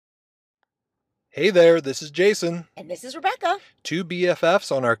Hey there, this is Jason. And this is Rebecca. Two BFFs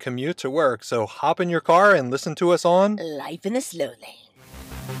on our commute to work, so hop in your car and listen to us on Life in the Slow Lane.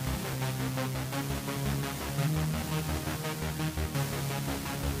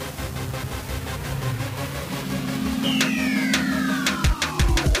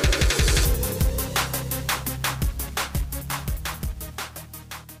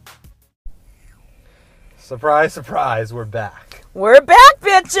 Surprise, surprise, we're back. We're back,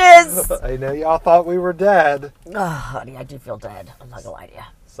 bitches! I know y'all thought we were dead. Oh, honey, I do feel dead. I'm not gonna lie to you.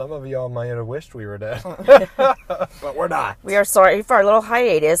 Some of y'all might have wished we were dead. But we're not. We are sorry for our little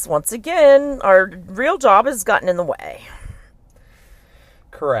hiatus. Once again, our real job has gotten in the way.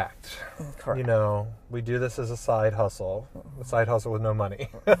 Correct. Correct. You know, we do this as a side hustle. A side hustle with no money.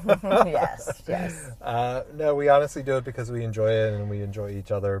 Yes. No, we honestly do it because we enjoy it and we enjoy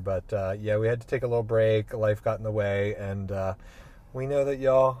each other. But yeah, we had to take a little break. Life got in the way, and we know that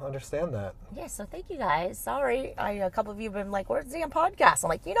y'all understand that. Yeah, so thank you guys. Sorry. A couple of you have been like, where's the damn podcast? I'm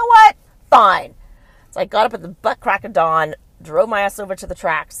like, you know what? Fine. So I got up at the butt crack of dawn, drove my ass over to the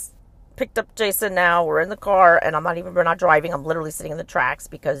tracks, picked up Jason now. We're in the car, and we're not driving. I'm literally sitting in the tracks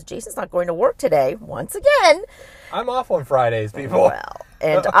because Jason's not going to work today, once again. I'm off on Fridays, people. Well,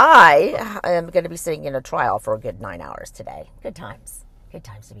 and I am going to be sitting in a trial for a good 9 hours today. Good times. Good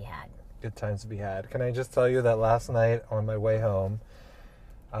times to be had. Good times to be had. Can I just tell you that last night on my way home,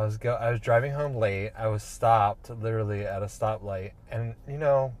 I was driving home late. I was stopped literally at a stoplight, and you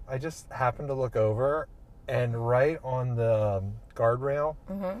know, I just happened to look over, and right on the guardrail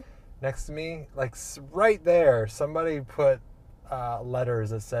next to me, like right there, somebody put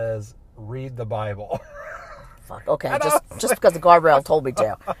letters that says "Read the Bible." Fuck. Okay, just because the guardrail told me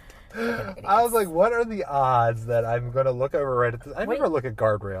to. I was like, what are the odds that I'm going to look over right at this? I never look at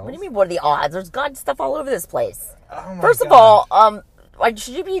guardrails. What do you mean, what are the odds? There's God stuff all over this place. Oh my First of God. all, like,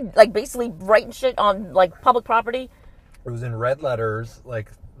 should you be, like, basically writing shit on, like, public property? It was in red letters.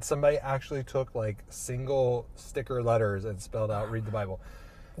 Like, somebody actually took, like, single sticker letters and spelled out, "Read the Bible."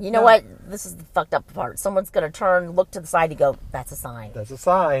 You know what? This is the fucked up part. Someone's going to turn, look to the side, and go, that's a sign. That's a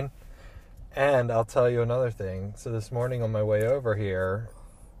sign. And I'll tell you another thing. So this morning on my way over here,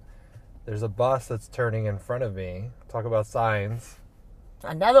 there's a bus that's turning in front of me. Talk about signs.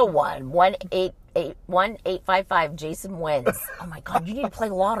 Another one. 1-855 Jason wins. Oh my God, you need to play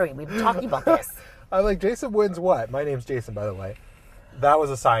lottery. We've been talking about this. I'm like, Jason wins what? My name's Jason, by the way. That was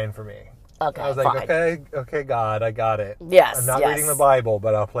a sign for me. Okay, I was like, fine. okay, God, I got it. Yes, I'm not yes. reading the Bible,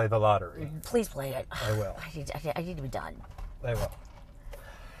 but I'll play the lottery. Please play it. I will. I need to be done. I will.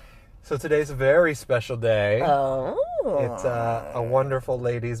 So today's a very special day. Oh. It's a wonderful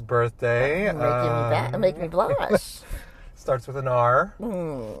lady's birthday. Make me blush. Starts with an R.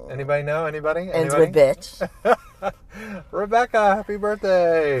 Anybody know? Anybody? Ends with bitch. Rebecca, happy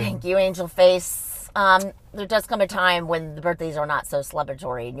birthday. Thank you, Angel Face. There does come a time when the birthdays are not so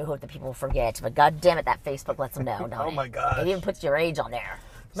celebratory, and you hope that people forget. But God damn it, that Facebook lets them know. Don't Oh my it? gosh. It even puts your age on there.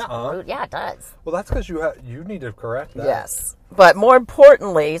 Not rude. Yeah, it does. Well, that's because you need to correct that. Yes. But more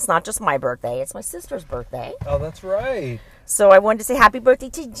importantly, it's not just my birthday. It's my sister's birthday. Oh, that's right. So I wanted to say happy birthday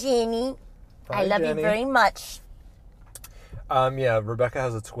to Jenny. Hi, I love Jenny. you very much. Yeah, Rebecca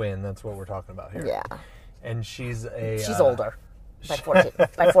has a twin. That's what we're talking about here. Yeah. And she's older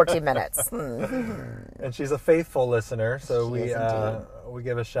by 14 minutes. And she's a faithful listener, so She is indeed. we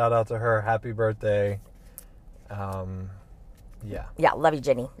give a shout out to her. Happy birthday. Yeah. Yeah, love you,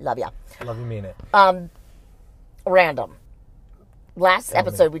 Jenny. Love ya. Love you, mean it. Random. Last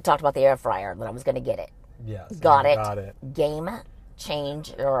episode, we talked about the air fryer, that I was going to get it. Yes. Got I it. Got it. Game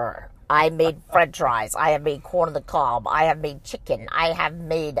changer. I made french fries. I have made corn on the cob. I have made chicken. I have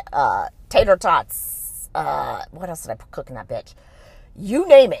made tater tots. What else did I cook in that bitch? You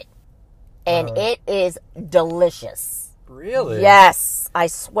name it. And it is delicious. Really? Yes. I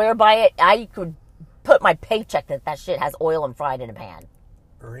swear by it. I could put my paycheck that shit has oil and fried in a pan.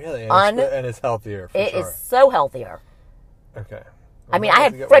 Really? And it's healthier, for It sure. is so healthier. Okay. I mean, I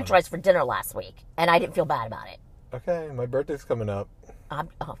had french fries for dinner last week, and I didn't feel bad about it. Okay, my birthday's coming up. Oh,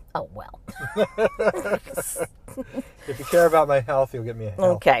 well. If you care about my health, you'll get me a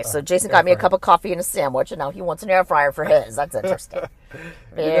health. Okay, so Jason got me a cup of coffee and a sandwich, and now he wants an air fryer for his. That's interesting.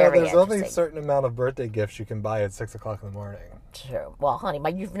 Very there's only a interesting. certain amount of birthday gifts you can buy at 6 o'clock in the morning. True. Well, honey,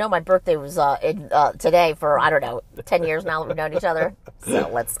 my birthday was today for, I don't know, 10 years now that we've known each other. So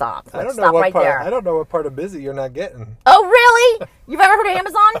let's stop. Let's stop right there. I don't know what part of busy you're not getting. Oh, really? You've ever heard of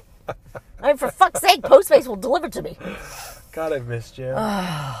Amazon? I mean, for fuck's sake, Postmates will deliver to me. God, I've missed you.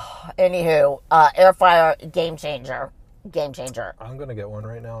 Anywho, air fryer, game changer. Game changer. I'm going to get one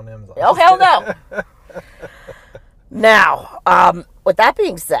right now on Amazon. Oh, hell no. Now, with that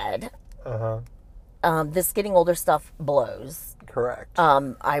being said, this getting older stuff blows. Correct.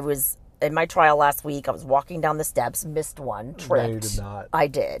 I was in my trial last week. I was walking down the steps, missed one, tripped. No, you did not. I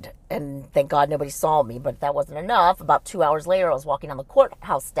did. And thank God nobody saw me, but that wasn't enough. About 2 hours later, I was walking down the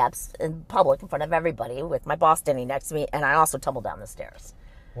courthouse steps in public in front of everybody with my boss standing next to me, and I also tumbled down the stairs.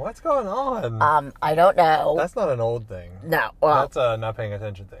 What's going on? I don't know. That's not an old thing. No. Well, That's a not paying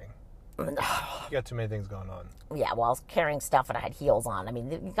attention thing. You got too many things going on. yeah, well, I was carrying stuff and I had heels on. I mean,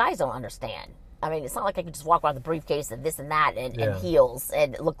 the guys don't understand. I mean, it's not like I could just walk around with a briefcase and this and that and heels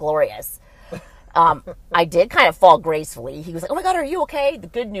and look glorious. I did kind of fall gracefully. He was like, "Oh my God, are you okay?" The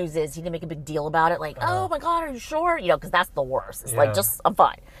good news is he didn't make a big deal about it. Like, "Oh my God, are you sure?" You know, because that's the worst. It's like, just, I'm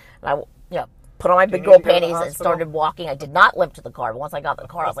fine. And I, put on my big girl panties and started walking. I did not limp to the car, but once I got in the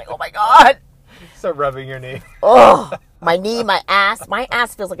car, I was like, "Oh my God." Start rubbing your knee. Oh, my knee, my ass. My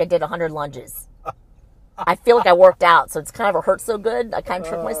ass feels like I did 100 lunges. I feel like I worked out, so it's kind of hurt so good. I kind of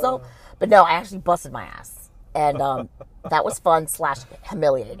tricked myself. But no, I actually busted my ass. And that was fun /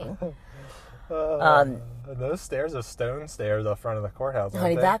 humiliating. And those stairs are stone stairs up front of the courthouse.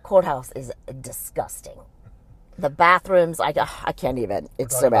 Honey, that courthouse is disgusting. The bathrooms, I can't even.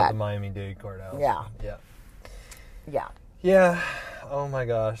 It's so bad. The Miami-Dade courthouse. Yeah. Yeah. Yeah. Yeah. Oh my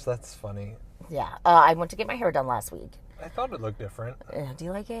gosh, that's funny. Yeah. I went to get my hair done last week. I thought it looked different. Do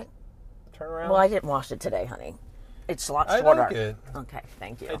you like it? Turn around. Well, I didn't wash it today, honey. It's a lot I shorter. like it. Okay,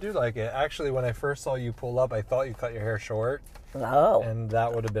 thank you. I do like it. Actually, when I first saw you pull up, I thought you cut your hair short. Oh. And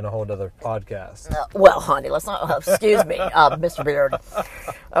that would have been a whole other podcast. Well, honey, let's not. Excuse me, Mr. Beard.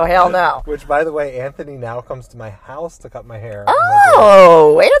 Oh, hell no. Which, by the way, Anthony now comes to my house to cut my hair.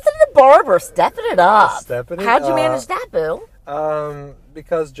 Oh, Anthony the barber, stepping it up. Stepping it How'd you up. manage that, boo?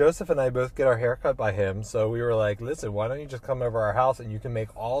 Because Joseph and I both get our hair cut by him, so we were like, listen, why don't you just come over our house and you can make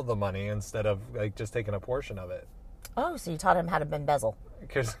all the money instead of like just taking a portion of it. Oh, so you taught him how to embezzle.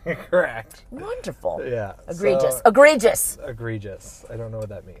 Correct. Wonderful. Yeah. Egregious. So, Egregious. egregious. I don't know what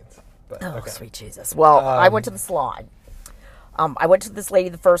that means. But, Oh, okay. sweet Jesus. Well, I went to the salon. I went to this lady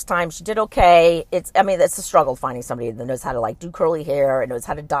the first time. She did okay. It's a struggle finding somebody that knows how to like do curly hair and knows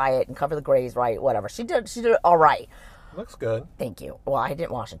how to dye it and cover the grays right, whatever. She did all right. Looks good. Thank you. Well, I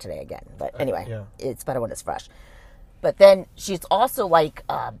didn't wash it today again, but anyway, yeah. It's better when it's fresh. But then she's also like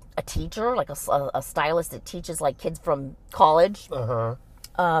a teacher, like a stylist that teaches like kids from college.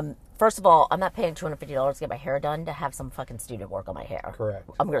 First of all, I'm not paying $250 to get my hair done to have some fucking student work on my hair. Correct.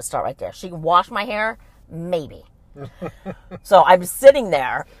 I'm going to start right there. She can wash my hair, maybe. So I'm sitting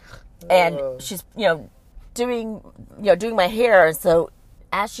there, and she's doing my hair, and so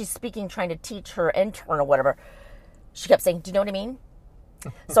as she's speaking, trying to teach her intern or whatever, she kept saying, "Do you know what I mean?"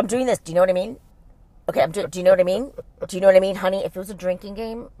 So I'm doing this. Do you know what I mean? Okay, do you know what I mean? Do you know what I mean, honey? If it was a drinking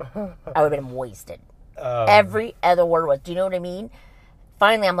game, I would have been wasted. Every other word was, "Do you know what I mean?"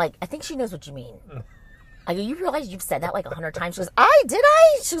 Finally, I'm like, I think she knows what you mean. I go, "You realize you've said that like 100 times?" She goes, Did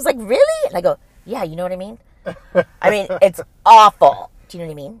I? She was like, "Really?" And I go, "Yeah, you know what I mean?" I mean, it's awful. Do you know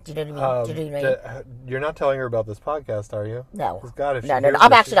what I mean? Do you know what I mean? Do you know what I mean? You're not telling her about this podcast, are you? No. God, if she No. hears I'm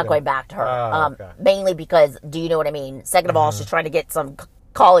this, actually she's not gonna- going back to her. Oh, okay. Mainly because, do you know what I mean? Second of all, she's trying to get some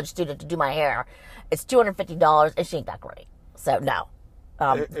college student to do my hair. It's $250, and she ain't that great. So, no.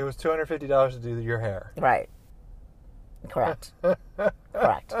 It was $250 to do your hair. Right. Correct.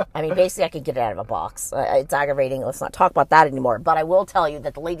 Correct. I mean, basically, I could get it out of a box. It's aggravating. Let's not talk about that anymore. But I will tell you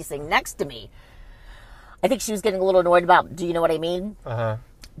that the lady sitting next to me, I think she was getting a little annoyed about, "Do you know what I mean?"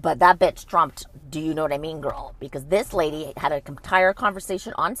 But that bitch trumped, "Do you know what I mean, girl?" Because this lady had an entire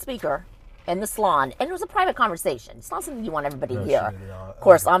conversation on speaker in the salon, and it was a private conversation. It's not something you want everybody to hear. did not. Of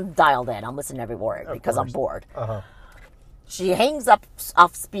course, I'm dialed in. I'm listening to every word because I'm bored. She hangs up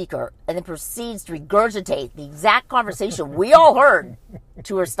off speaker and then proceeds to regurgitate the exact conversation we all heard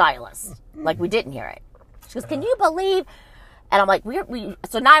to her stylist. Like we didn't hear it. She goes, "Can you believe?" And I'm like,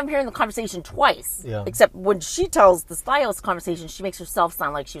 so now I'm hearing the conversation twice. Yeah. Except when she tells the stylist conversation, she makes herself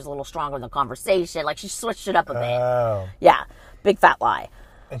sound like she was a little stronger in the conversation. Like she switched it up a bit. Oh. Yeah. Big fat lie.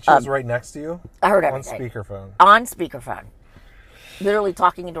 And she was right next to you? I heard On everything. speakerphone. On speakerphone. Literally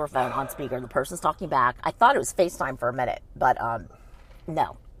talking into her phone on speaker. The person's talking back. I thought it was FaceTime for a minute, but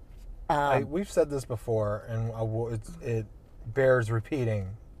no. We've said this before, and it bears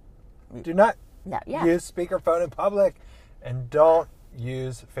repeating. Do not No, yeah. use speakerphone in public, and don't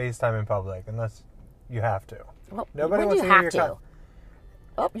use FaceTime in public unless you have to. Well, Nobody when wants do to you hear have your to?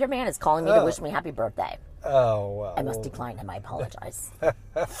 Oh, your man is calling me to wish me happy birthday. Oh, well. I must decline him. I apologize.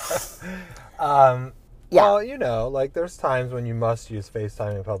 Yeah. Well, like, there's times when you must use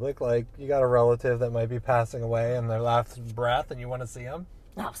FaceTime in public. Like, you got a relative that might be passing away in their last breath and you want to see them.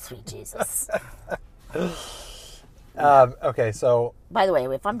 Oh, sweet Jesus. Okay, so By the way,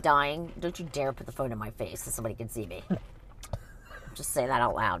 if I'm dying, don't you dare put the phone in my face so somebody can see me. Just say that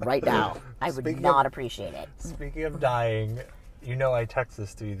out loud right now. I would Speaking not of- appreciate it. speaking of dying, you know I texted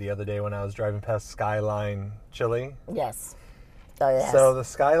this to you the other day when I was driving past Skyline Chili. Yes. Oh, yes. So the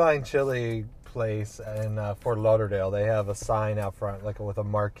Skyline Chili place in Fort Lauderdale, they have a sign out front, like with a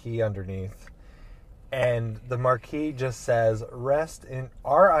marquee underneath, and the marquee just says "Rest in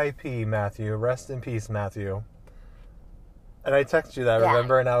R.I.P. Matthew, rest in peace, Matthew." And I texted you that, Yeah.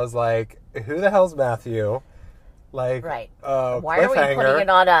 remember? And I was like, "Who the hell's Matthew?" Like, Right. Why are we cliffhanger. putting it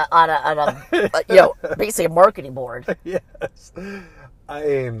on a basically a marketing board? Yes. I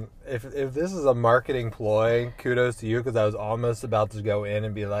mean, if this is a marketing ploy, kudos to you, because I was almost about to go in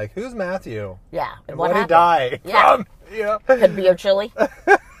and be like, "Who's Matthew? Yeah. And what what he happened? die Yeah. from?" You know? Could be your chili.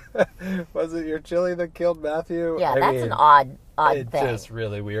 Was it your chili that killed Matthew? Yeah, I that's mean, an odd it's thing. just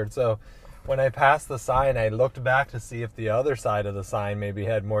really weird. So when I passed the sign, I looked back to see if the other side of the sign maybe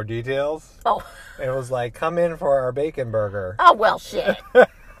had more details. Oh. It was like, "Come in for our bacon burger." Oh, well, shit.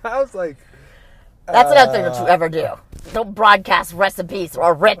 I was like, That's another thing that you ever do. Don't broadcast recipes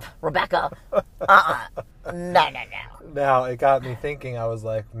or rip Rebecca. No. now it got me thinking. I was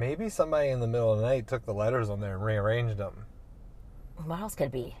like, maybe somebody in the middle of the night took the letters on there and rearranged them. What else could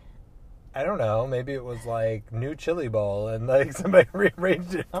it be? I don't know. Maybe it was like new chili bowl and like somebody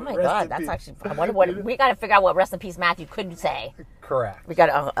rearranged it. Oh my Rest God, in that's peace. actually. I wonder what we got to figure out. What rest in peace Matthew couldn't say. Correct. We got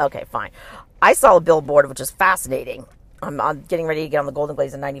to. Okay, fine. I saw a billboard which is fascinating. I'm getting ready to get on the Golden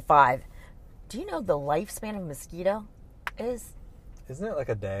Glades in '95. Do you know the lifespan of a mosquito is? Isn't it like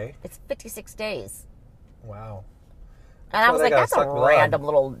a day? It's 56 days. Wow. And I So was they like, gotta that's a suck blood. random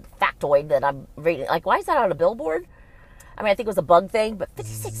little factoid that I'm reading. Like, why is that on a billboard? I mean, I think it was a bug thing, but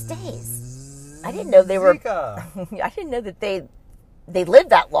 56 days. I didn't know they were. Zika. I didn't know that they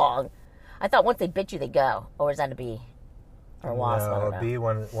lived that long. I thought once they bit you, they go. Or is that a bee? Or a wasp? I No, don't a know. bee,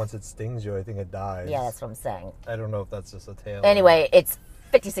 once it stings you, I think it dies. Yeah, that's what I'm saying. I don't know if that's just a tail. Anyway, it's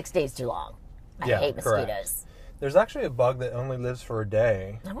 56 days too long. I Yeah, hate correct. mosquitoes. There's actually a bug that only lives for a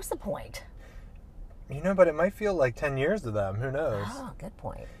day. Now, what's the point? You know, but it might feel like 10 years to them. Who knows? Oh, good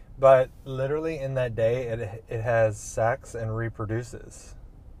point. But literally in that day, it has sex and reproduces.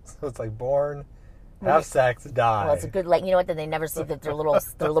 So it's like born, have sex, die. Well, it's a good, like, you know what? Then they never see that their little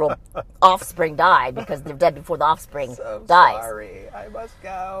offspring die because they're dead before the offspring so dies. sorry, I must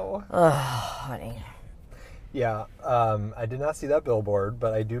go. Oh, honey. Yeah, I did not see that billboard,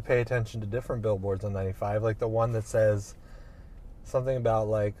 but I do pay attention to different billboards on 95, like the one that says something about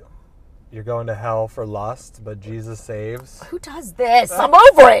like you're going to hell for lust, but Jesus saves. Who does this? I'm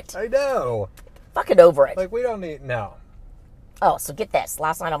over it. I know. Fucking over it. Like we don't need no. Oh, so get this.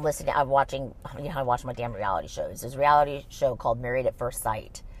 Last night I'm watching, you know, I watch my damn reality shows. There's a reality show called Married at First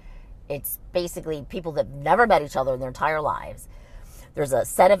Sight. It's basically people that never met each other in their entire lives. There's a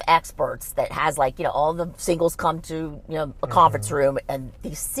set of experts that has, like, you know, all the singles come to, you know, a conference room, and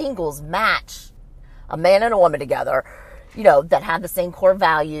these singles match a man and a woman together, you know, that have the same core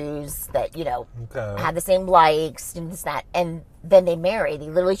values, that, you know, Okay. have the same likes, and this, that, and then they marry. They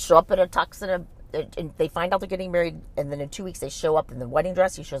literally show up in a tux and they find out they're getting married, and then in 2 weeks they show up in the wedding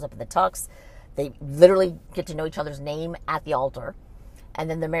dress. He shows up in the tux. They literally get to know each other's name at the altar, and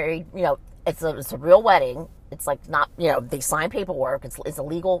then they're married. You know, it's a real wedding. It's like not, you know, they sign paperwork. It's a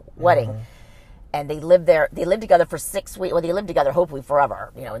legal wedding, and they live there. They live together for 6 weeks. Well, they live together hopefully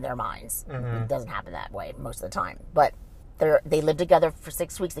forever. You know, in their minds, it doesn't happen that way most of the time, but. They live together for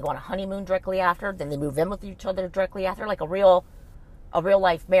 6 weeks. They go on a honeymoon directly after. Then they move in with each other directly after, like a real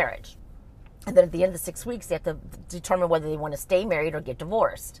life marriage. And then at the end of the 6 weeks, they have to determine whether they want to stay married or get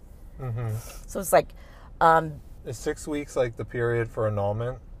divorced. So it's like, Is 6 weeks like the period for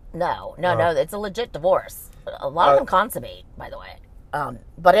annulment? no, it's a legit divorce. A lot of them consummate, by the way.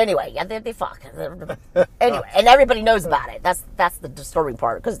 But anyway, yeah, they fuck. Anyway, and everybody knows about it. That's the disturbing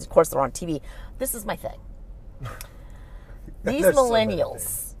part, because of course they're on TV. This is my thing. These There's so many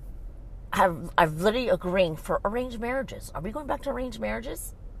millennials I've literally agreeing for arranged marriages. Are we going back to arranged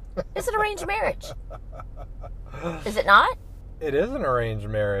marriages? It's an arranged marriage. Is it not? It is an arranged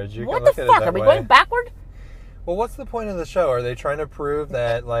marriage. You What can the look at fuck? it that Are we way. going backward? Well, what's the point of the show? Are they trying to prove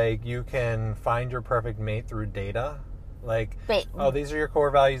that like you can find your perfect mate through data? Like, Wait. oh, these are your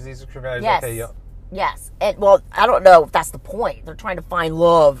core values. These are your core values. Yes. Okay, Yes. And, well, I don't know if that's the point. They're trying to find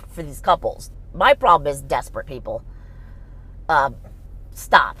love for these couples. My problem is desperate people.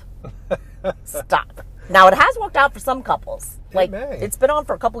 Stop. Stop. Now, it has worked out for some couples. Like, may. it's been on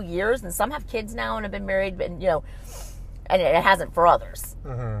for a couple years, and some have kids now and have been married, and, you know, and it hasn't for others.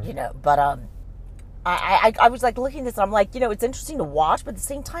 You know, but, I was, like, looking at this, and I'm like, you know, it's interesting to watch, but at the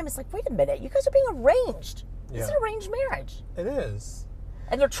same time, it's like, wait a minute, you guys are being arranged. It's Yeah. an arranged marriage. It is.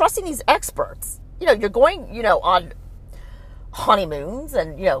 And they're trusting these experts. You're going, on honeymoons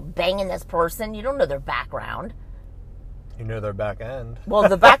and, banging this person. You don't know their background. You know their back end. Well,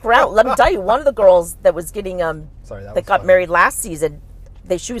 the background, let me tell you, one of the girls that was getting, Sorry, that got married last season,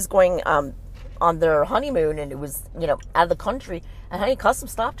 she was going on their honeymoon, and it was, out of the country. And honey,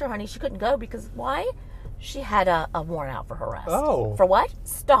 Customs stopped her, honey. She couldn't go because why? She had a warrant out for her arrest. Oh. For what?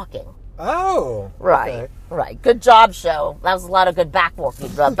 Stalking. Oh. Right, okay. right. Good job, show. That was a lot of good backup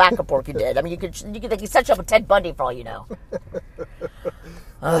work you did. I mean, they could set you up with Ted Bundy for all you know.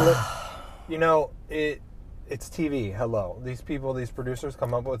 It's TV. Hello, these producers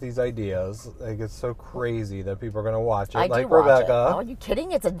come up with these ideas. Like, it's so crazy that people are going to watch it. I like do watch Rebecca. it. Oh, are you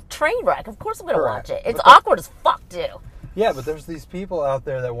kidding? It's a train wreck. Of course I'm going to watch Correct. it. It's awkward as fuck, too. Yeah, but there's these people out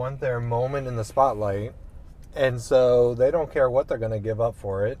there that want their moment in the spotlight, and so they don't care what they're going to give up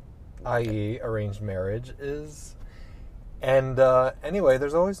for it, i.e., arranged marriage is. And anyway,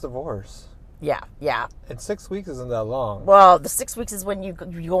 there's always divorce. Yeah. And 6 weeks isn't that long. Well, the 6 weeks is when you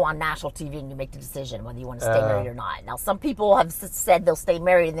go on national TV and you make the decision whether you want to stay married or not. Now, some people have said they'll stay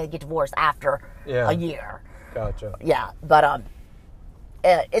married and then get divorced after a year. Gotcha. Yeah, but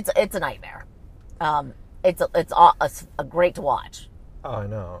it's a nightmare. It's a great to watch. Oh, I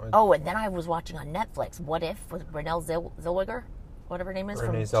know. Oh, and then I was watching on Netflix. What If with Renee Zellweger, whatever her name is,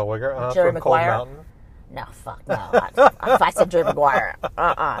 Renee Zellweger, Jerry from Cold Maguire. Mountain. No, fuck no. If I said Jerry Maguire,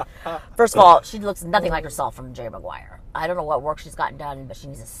 First of all, she looks nothing like herself from Jerry Maguire. I don't know what work she's gotten done, but she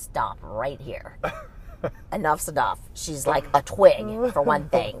needs to stop right here. Enough's enough. She's like a twig, for one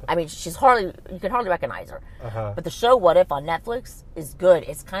thing. I mean, you can hardly recognize her. But the show What If on Netflix is good.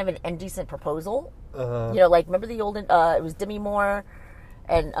 It's kind of an indecent proposal. Remember the old, it was Demi Moore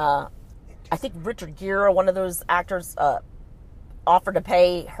and I think Richard Gere, one of those actors, offered to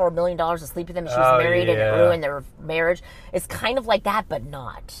pay her $1 million to sleep with him, and she was married, and it ruined their marriage. It's kind of like that, but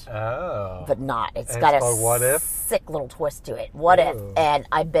not. Oh. But not. It's And got it's a called What If? sick little twist to it. What If? And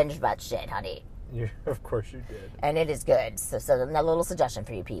I binged that shit, honey. Of course you did. And it is good. So a little suggestion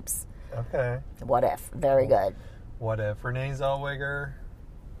for you peeps. Okay. What If? Very good. What if Renee Zellweger?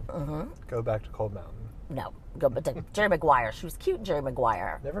 Go back to Cold Mountain. No. Go but to Jerry Maguire. She was cute in Jerry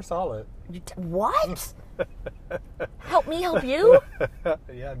Maguire. Never saw it. What? Help me help you?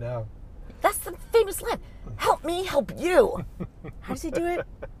 Yeah, no. That's the famous line. Help me help you. How does he do it?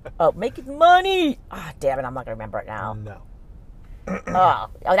 Oh, making money. Ah, damn it. I'm not going to remember it now. No. Oh,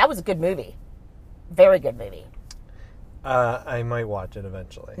 that was a good movie. Very good movie. I might watch it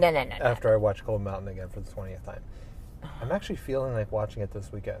eventually. No. After I watch Cold Mountain again for the 20th time. I'm actually feeling like watching it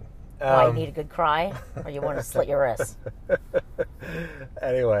this weekend. Why, you need a good cry? Or you want to slit your wrist?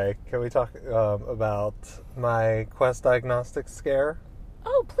 Anyway, can we talk about my Quest Diagnostics scare?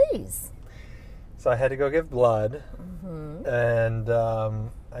 Oh, please. So I had to go give blood, and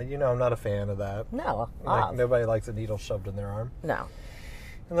I'm not a fan of that. No. Like, nobody likes a needle shoved in their arm. No.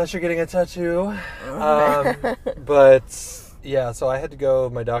 Unless you're getting a tattoo. But, yeah, so I had to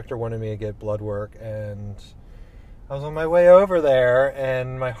go. My doctor wanted me to get blood work, and I was on my way over there,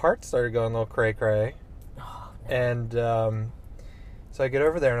 and my heart started going a little cray-cray. Oh, no. And so I get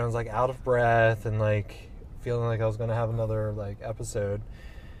over there, and I was, like, out of breath and, like, feeling like I was going to have another, like, episode.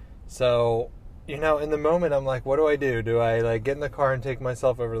 So, in the moment, I'm like, what do I do? Do I, like, get in the car and take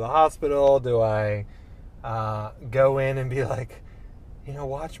myself over to the hospital? Do I go in and be like,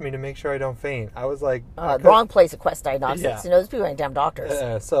 watch me to make sure I don't faint? I was like... wrong place at Quest Diagnostics. Yeah. Those people ain't damn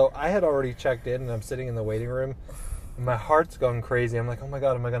doctors. So I had already checked in, and I'm sitting in the waiting room. And my heart's going crazy. I'm like, oh my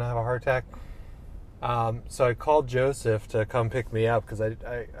God, am I going to have a heart attack? So I called Joseph to come pick me up because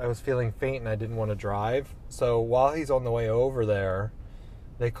I was feeling faint and I didn't want to drive. So while he's on the way over there,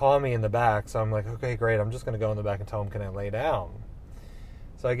 they call me in the back. So I'm like, okay, great. I'm just going to go in the back and tell him, can I lay down?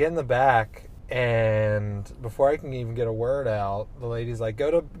 So I get in the back, and before I can even get a word out, the lady's like,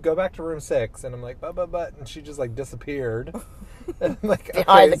 go back to room 6. And I'm like, but, and she just like disappeared. And I'm like,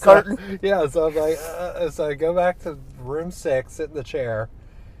 behind the curtain. Yeah, so I'm like, so I go back to room 6, sit in the chair.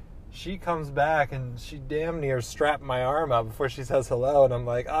 She comes back and she damn near strapped my arm up before she says hello, and I'm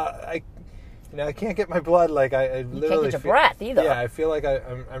like, I can't get my blood. Like I literally can't get your breath either. Yeah, I feel like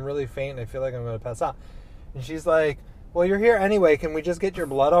I'm really faint. I feel like I'm going to pass out. And she's like, well, you're here anyway. Can we just get your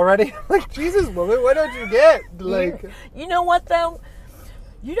blood already? I'm like, Jesus, woman, what don't you get? Like, you know what though?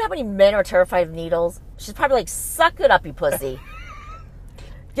 You know how many men are terrified of needles? She's probably like, suck it up, you pussy.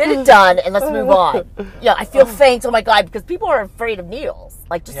 Get it done and let's move on. Yeah, I feel faint. Oh my God, because people are afraid of needles,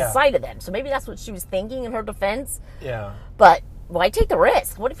 like just the sight of them. So maybe that's what she was thinking in her defense. Yeah. But why take the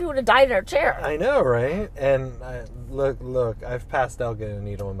risk? What if you would have died in her chair? I know, right? And look, I've passed out getting a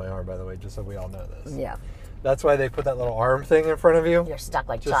needle in my arm, by the way, just so we all know this. Yeah. That's why they put that little arm thing in front of you. You're stuck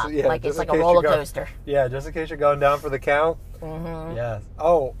like Just- chalk. yeah, Like it's just in like a case roller you go- coaster. Yeah, just in case you're going down for the count. Mm-hmm. Yes.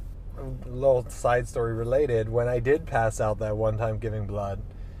 Oh, a little side story related. When I did pass out that one time giving blood,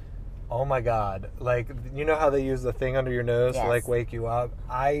 oh my God. Like, you know how they use the thing under your nose Yes. to, like, wake you up?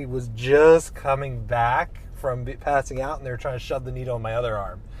 I was just coming back from passing out, and they were trying to shove the needle in my other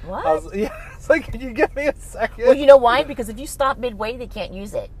arm. What? Yeah, it's like, can you give me a second? Well, you know why? Because if you stop midway, they can't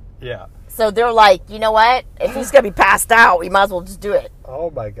use it. Yeah. So they're like, you know what? If he's going to be passed out, we might as well just do it. Oh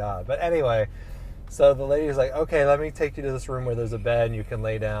my God. But anyway, so the lady's like, okay, let me take you to this room where there's a bed and you can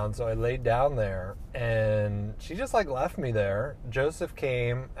lay down. So I laid down there, and she just, like, left me there. Joseph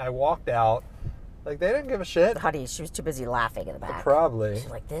came. I walked out. Like, they didn't give a shit. Honey, she was too busy laughing in the back. Probably.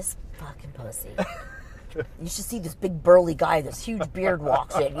 She's like, this fucking pussy. You should see this big burly guy, this huge beard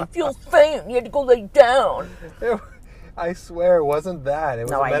walks in. You feel faint. You had to go lay down. I swear it wasn't that. It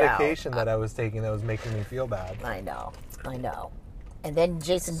was No, a I know. medication that I was taking that was making me feel bad. I know. And then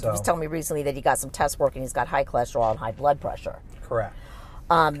Jason So. was telling me recently that he got some tests working. He's got high cholesterol and high blood pressure. Correct.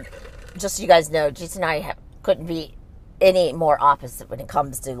 Just so you guys know, Jason and I couldn't be any more opposite when it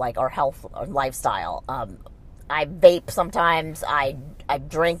comes to like our health or lifestyle. I vape sometimes. I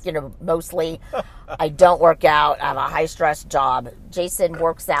drink, mostly. I don't work out. I have a high stress job. Jason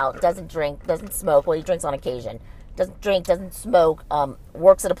works out, doesn't drink, doesn't smoke. Well, he drinks on occasion. Doesn't drink, doesn't smoke.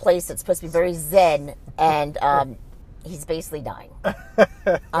 Works at a place that's supposed to be very zen, and he's basically dying.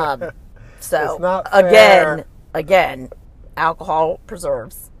 So It's not fair. again, alcohol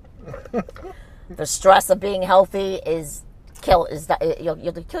preserves. The stress of being healthy you'll kill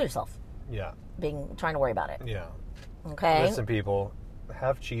yourself Yeah. trying to worry about it. Yeah. Okay. Listen, people,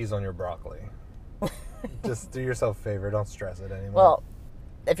 have cheese on your broccoli. Just do yourself a favor. Don't stress it anymore. Well,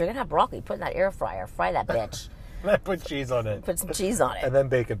 if you're gonna have broccoli, put it in that air fryer. Fry that bitch. Put cheese on it. Put some cheese on it. And then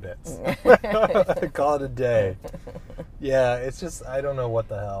bacon bits. Call it a day. Yeah, it's just, I don't know what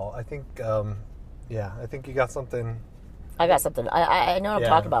the hell. I think, I think you got something. I got something. I know what I'm Yeah.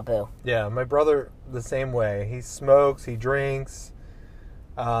 talking about, Boo. Yeah, my brother, the same way. He smokes, he drinks,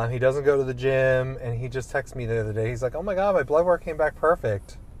 he doesn't go to the gym, and he just texted me the other day. He's like, oh my God, my blood work came back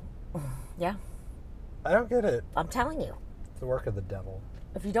perfect. Yeah, I don't get it. I'm telling you. It's the work of the devil.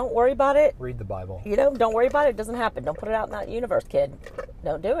 If you don't worry about it, Read the Bible. don't worry about it. It doesn't happen. Don't put it out in that universe, kid.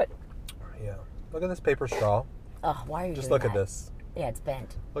 Don't do it. Yeah. Look at this paper straw. Oh, why are you Just doing look at that? this. Yeah, it's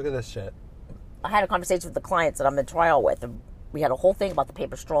bent. Look at this shit. I had a conversation with the clients that I'm in trial with, and we had a whole thing about the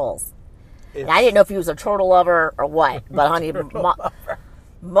paper straws. It's, And I didn't know if he was a turtle lover or what, but honey,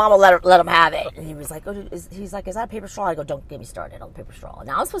 Mama let him have it. And he was like, he's like, is that a paper straw? I go, don't get me started on the paper straw.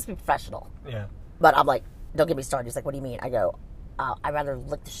 Now, I'm supposed to be professional, Yeah. but I'm like, don't get me started. He's like, what do you mean? I go, I'd rather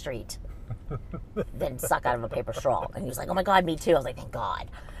lick the street than suck out of a paper straw. And he was like, oh my God, me too. I was like, thank God.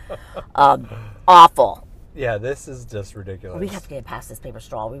 Awful. Yeah, this is just ridiculous. We have to get past this paper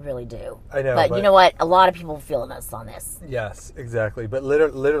straw. We really do. I know, But you but- know what? A lot of people feeling us on this. Yes, exactly. But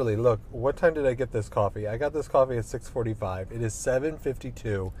literally, look, what time did I get this coffee? I got this coffee at 6:45. It is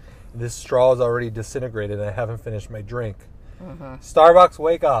 7:52. This straw is already disintegrated, and I haven't finished my drink. Starbucks,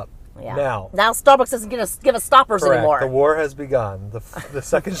 wake up. Yeah. Now. Now Starbucks doesn't give us stoppers Correct. anymore. The war has begun. The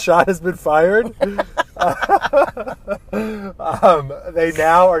second shot has been fired. They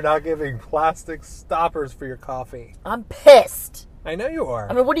now are not giving plastic stoppers for your coffee. I'm pissed. I know you are.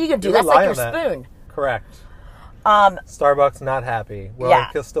 I mean, what are you gonna do? You That's rely like your on that. spoon. Correct. Um, Starbucks not happy. Will Yeah.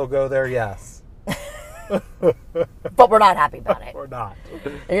 I still go there? Yes. but we're not happy about it. Or not.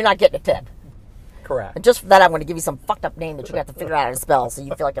 And you're not getting a tip. Correct. And just for that, I'm going to give you some fucked up name that you have to figure out how to spell, so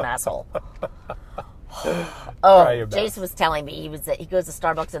you feel like an asshole. Try Oh, your best. Jason was telling me he goes to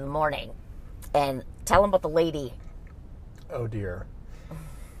Starbucks in the morning, and tell him about the lady. Oh dear.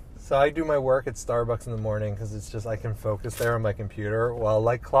 So I do my work at Starbucks in the morning because it's just I can focus there on my computer. Well,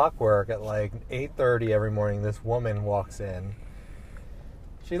 like clockwork, at like 8:30 every morning, this woman walks in.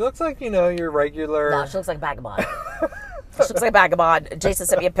 She looks like your regular. No, she looks like a vagabond. She looks like a vagabond. Jason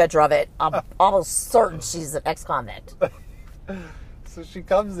sent me a picture of it. I'm almost certain she's an ex-convict. So she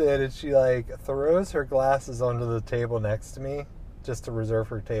comes in and she like throws her glasses onto the table next to me just to reserve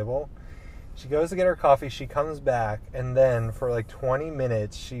her table. She goes to get her coffee, she comes back, and then for like 20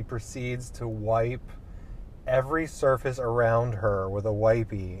 minutes she proceeds to wipe every surface around her with a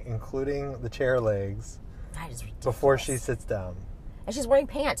wipey, including the chair legs, That is ridiculous. before she sits down. And she's wearing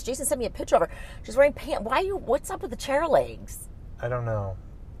pants. Jason sent me a picture of her. She's wearing pants. What's up with the chair legs? I don't know.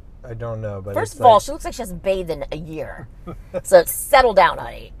 But First it's of all, like- she looks like she hasn't bathed in a year. So settle down,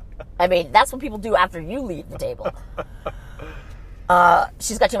 honey. I mean, that's what people do after you leave the table.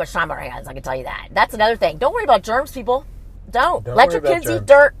 She's got too much time on her hands, I can tell you that. That's another thing. Don't worry about germs, people. Don't. Don't Let worry your about kids eat germs.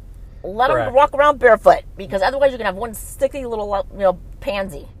 dirt. Let them Correct. walk around barefoot, because otherwise you're gonna have one sticky little,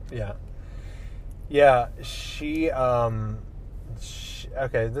 pansy. Yeah. Yeah,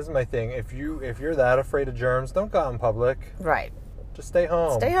 okay, this is my thing. If you're that afraid of germs, don't go out in public. Right. Just stay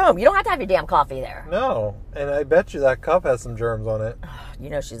home. Stay home. You don't have to have your damn coffee there. No, and I bet you that cup has some germs on it. You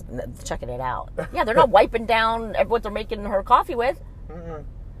know she's checking it out. Yeah, they're not wiping down what they're making her coffee with. Mm-mm.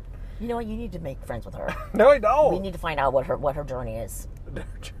 You know what? You need to make friends with her. No, I don't. We need to find out what her journey is.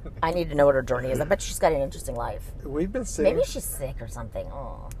 I need to know what her journey is. I bet she's got an interesting life. We've been sitting. Maybe she's sick or something.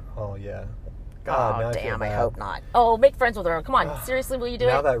 Oh yeah. God, now Oh, I feel damn, I bad. hope not. Oh, make friends with her. Come on. Seriously, will you do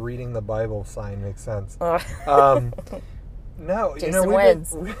Now it? that reading the Bible sign makes sense. Ugh. No, Jason we've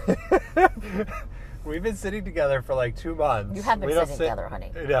wins. we've been sitting together for like 2 months. You have been We don't sitting together,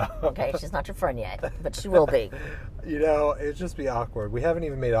 honey. No. Okay, she's not your friend yet, but she will be. You know, it'd just be awkward. We haven't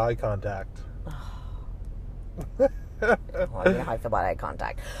even made eye contact. Well, you know how I feel about eye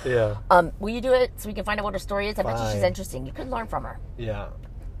contact. Yeah. Will you do it so we can find out what her story is? I bet you she's Fine. interesting. You could learn from her. Yeah.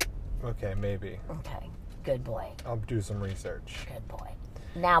 Okay, maybe. Okay, good boy. I'll do some research. Good boy.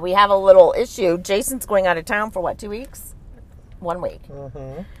 Now we have a little issue. Jason's going out of town for what, 2 weeks? 1 week.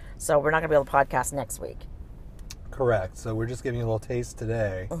 Mm-hmm. So we're not going to be able to podcast next week. Correct. So we're just giving you a little taste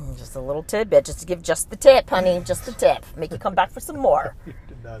today. Just a little tidbit, just to give just the tip, honey. Just the tip. Make you come back for some more. You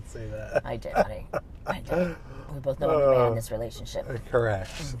did not say that. I did, honey. I did. We both know I'm a man in this relationship.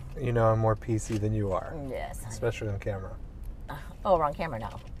 Correct. You know I'm more PC than you are. Yes. honey. Especially on camera. Oh, we're on camera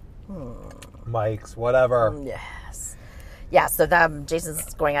now. Mics, whatever. Yes. Yeah, so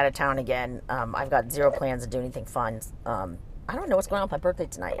Jason's going out of town again. I've got zero plans to do anything fun. I don't know what's going on with my birthday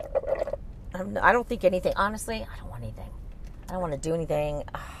tonight. I don't think anything. Honestly, I don't want anything. I don't want to do anything.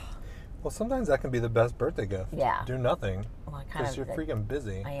 Well, sometimes that can be the best birthday gift. Yeah. Do nothing. Well, I kind Because you're of. freaking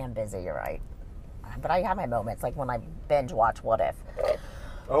busy. I am busy. You're right. But I have my moments, like when I binge watch What If.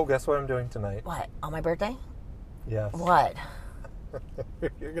 Oh, guess what I'm doing tonight? What, on my birthday? Yes. What?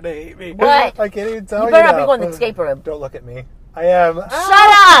 You're gonna hate me. What? I can't even tell You you. better not be now. going to the escape room. Don't look at me. I am.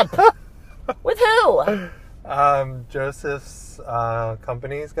 Shut up! With who? Joseph's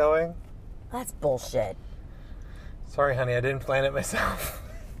company's going. That's bullshit. Sorry, honey, I didn't plan it myself.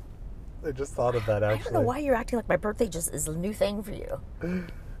 I just thought of that I actually. don't know why you're acting like my birthday just is a new thing for you.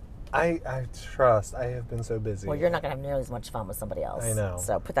 I trust. I have been so busy. Well, you're not going to have nearly as much fun with somebody else. I know.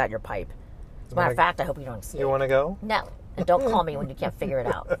 So put that in your pipe. As a matter of fact, I hope you don't escape. You want to go? No. And don't call me when you can't figure it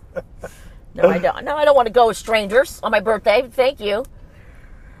out. No, I don't. No, I don't want to go with strangers on my birthday. Thank you.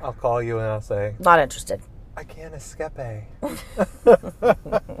 I'll call you and I'll say, Not interested. I can't escape.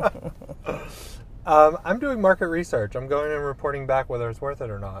 I'm doing market research. I'm going and reporting back whether it's worth it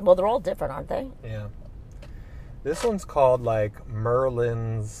or not. Well, they're all different, aren't they? Yeah. This one's called like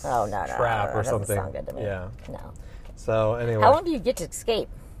Merlin's Oh, no. Trap That or doesn't something. sound good to me. Yeah. No. So anyway, How long do you get to escape?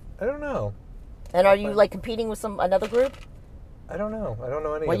 I don't know. And are you like competing with another group? I don't know. I don't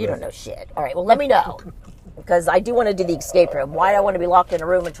know any Well, of you this. don't know shit. All right. Well, let me know. Because I do want to do the escape room. Why do I want to be locked in a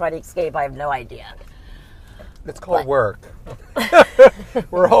room and try to escape? I have no idea. It's called What?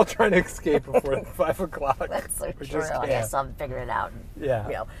 work. We're all trying to escape before 5 o'clock. That's so We true. just I can't. guess I'll figure it out.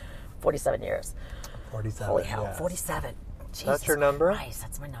 Yeah. 47 years. 47. Holy hell, yes. 47. Jesus That's your number? Christ,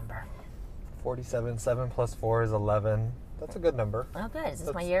 that's my number. 47. 7 plus 4 is 11. That's a good number. Oh, good. Is this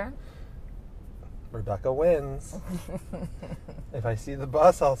my That's- year? Rebecca wins. If I see the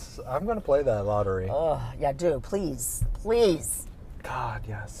bus, I'm going to play that lottery. Oh, yeah, do. Please. Please. God,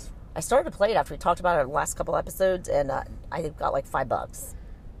 yes. I started to play it after we talked about it in the last couple episodes, and I got like $5.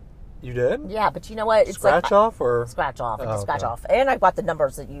 You did? Yeah, but you know what? It's Scratch like, off or? Scratch off. I Oh, can scratch okay. off. And I got the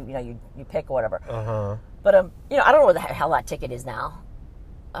numbers that you pick or whatever. Uh-huh. But, I don't know where the hell that ticket is now.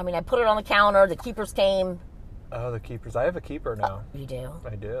 I mean, I put it on the counter. The keepers came. Oh, the keepers. I have a keeper now. You do?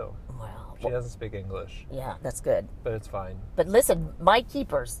 I do. Well, She doesn't speak English, yeah, that's good. but it's fine. But listen, my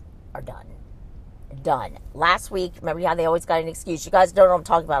keepers are done. Done. Last week, remember how they always got an excuse? You guys don't know what I'm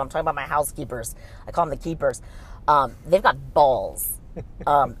talking about. I'm talking about my housekeepers. I call them the keepers. They've got balls.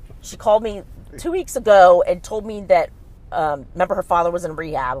 She called me 2 weeks ago and told me that, remember her father was in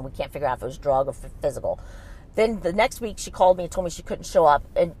rehab and we can't figure out if it was drug or physical. Then the next week she called me and told me she couldn't show up.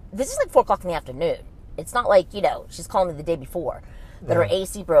 And this is like 4 o'clock in the afternoon. It's not like, she's calling me the day before that her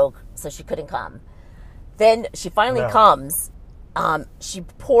AC broke, so she couldn't come. Then she finally comes. She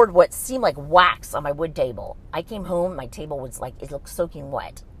poured what seemed like wax on my wood table. I came home, my table was like, it looked soaking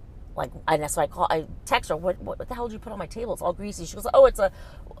wet. And so I text her, what the hell did you put on my table? It's all greasy. She goes, oh, it's a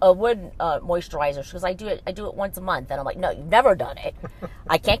wood moisturizer. She goes, I do it once a month. And I'm like, no, you've never done it.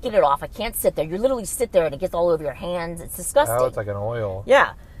 I can't get it off. I can't sit there. You literally sit there and it gets all over your hands. It's disgusting. Oh, it's like an oil.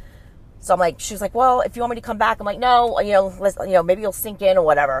 Yeah. So I'm like, she was like, well, if you want me to come back, I'm like, no, maybe you'll sink in or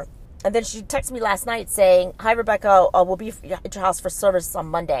whatever. And then she texted me last night saying, "Hi, Rebecca. We'll be at your house for service on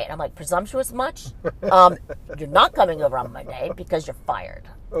Monday." And I'm like, "Presumptuous much? You're not coming over on Monday because you're fired."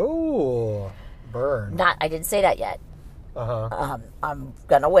 Oh, burn. I didn't say that yet. I'm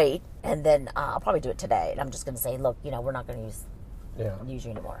gonna wait, and then I'll probably do it today. And I'm just gonna say, "Look, we're not gonna use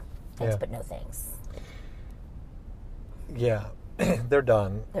you anymore. Thanks, but no thanks." Yeah, they're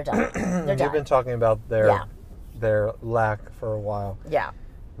done. They're done. They're done. You've been talking about their lack for a while. Yeah.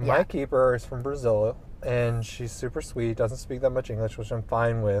 My keeper is from Brazil, and she's super sweet. Doesn't speak that much English, which I'm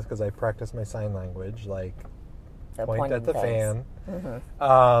fine with because I practice my sign language. Like, point at the fan.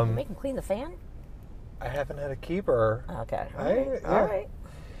 Mm-hmm. You make him clean the fan? I haven't had a keeper. Okay. All right.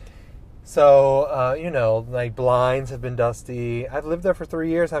 So, my blinds have been dusty. I've lived there for 3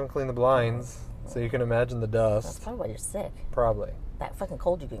 years, haven't cleaned the blinds. So you can imagine the dust. That's probably why you're sick. Probably. That fucking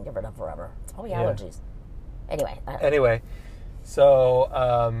cold you can get rid of forever. It's probably allergies. Anyway.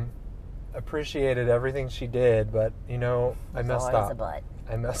 So, appreciated everything she did, but, I messed up.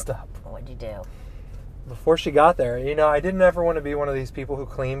 I messed up. What'd you do? Before she got there, I didn't ever want to be one of these people who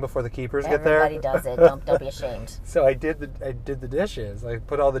clean before the keepers get there. Everybody does it. Don't be ashamed. So I did the dishes. I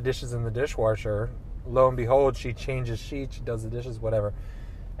put all the dishes in the dishwasher. Lo and behold, she changes sheets. She does the dishes, whatever.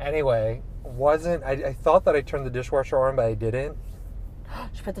 Anyway, I thought that I turned the dishwasher on, but I didn't.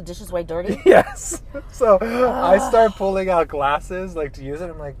 She put the dishes away dirty? Yes. So I start pulling out glasses to use it.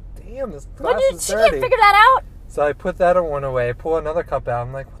 I'm like, damn, this glass is dirty. She can't figure that out? So I put that one away, pull another cup out.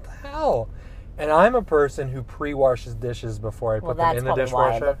 I'm like, what the hell? And I'm a person who pre-washes dishes before I put them in the dishwasher.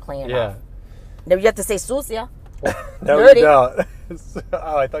 Why I look clean enough. No, you have to say sucia. No, dirty. You don't.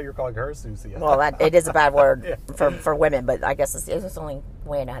 Oh, I thought you were calling her Susie. Well, it is a bad word for women, but I guess it's the only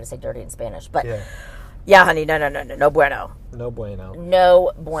way I know how to say dirty in Spanish. But yeah, honey, no bueno. No bueno.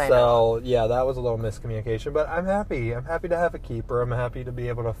 No bueno. So, that was a little miscommunication, but I'm happy. I'm happy to have a keeper. I'm happy to be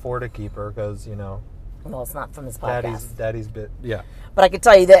able to afford a keeper because, Well, it's not from this podcast. Daddy's bit, But I can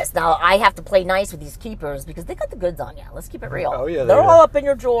tell you this. Now, I have to play nice with these keepers because they got the goods on you. Let's keep it real. Oh, yeah. They're all up in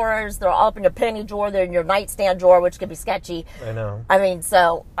your drawers. They're all up in your panty drawer. They're in your nightstand drawer, which can be sketchy. I know. I mean,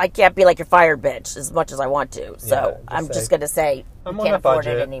 so I can't be like your fired bitch as much as I want to. So I'm just going to say you can't afford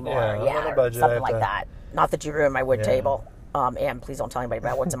it anymore. I'm on a budget. Something like that. Not that you ruined my wood table. And please don't tell anybody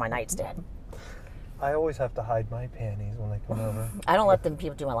about what's in my nightstand. I always have to hide my panties when they come over. I don't let them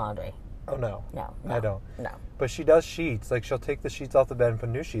people do my laundry. Oh, no. No. I don't. No. But she does sheets. She'll take the sheets off the bed and put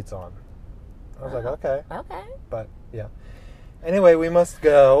new sheets on. I was like, okay. Okay. But, Anyway, we must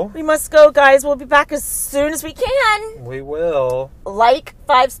go. We must go, guys. We'll be back as soon as we can. We will. Like,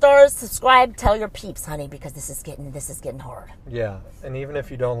 5 stars, subscribe, tell your peeps, honey, because this is getting hard. Yeah. And even if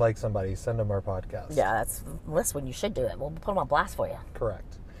you don't like somebody, send them our podcast. Yeah, that's when you should do it. We'll put them on blast for you.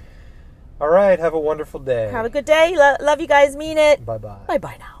 Correct. All right. Have a wonderful day. Have a good day. Love you guys. Mean it. Bye-bye.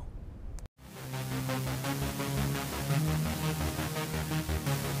 Bye-bye now.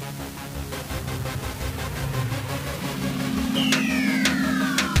 Yeah.